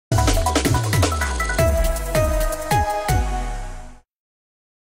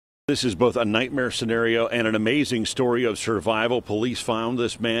This is both a nightmare scenario and an amazing story of survival. Police found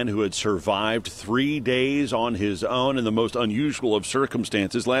this man who had survived 3 days on his own in the most unusual of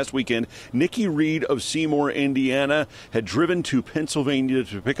circumstances. Last weekend, Nikki Reed of Seymour, Indiana, had driven to Pennsylvania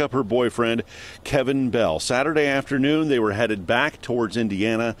to pick up her boyfriend, Kevin Bell. Saturday afternoon, they were headed back towards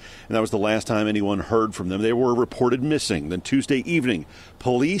Indiana, and that was the last time anyone heard from them. They were reported missing. Then Tuesday evening,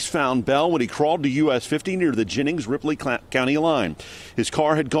 police found Bell when he crawled to US 50 near the Jennings-Ripley County line. His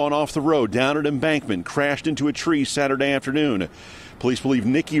car had gone off the road down an embankment, crashed into a tree Saturday afternoon. Police believe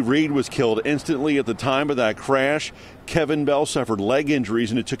Nikki Reed was killed instantly at the time of that crash. Kevin Bell suffered leg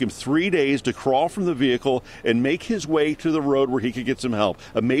injuries, and it took him 3 days to crawl from the vehicle and make his way to the road where he could get some help.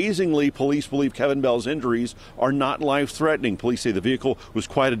 Amazingly, police believe Kevin Bell's injuries are not life-threatening. Police say the vehicle was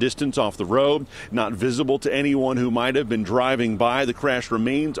quite a distance off the road, not visible to anyone who might have been driving by. The crash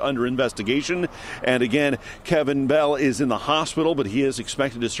remains under investigation. And again, Kevin Bell is in the hospital, but he is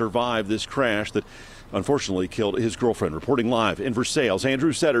expected to survive this crash that unfortunately killed his girlfriend. Reporting live in Versailles,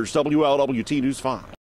 Andrew Setters, WLWT News 5.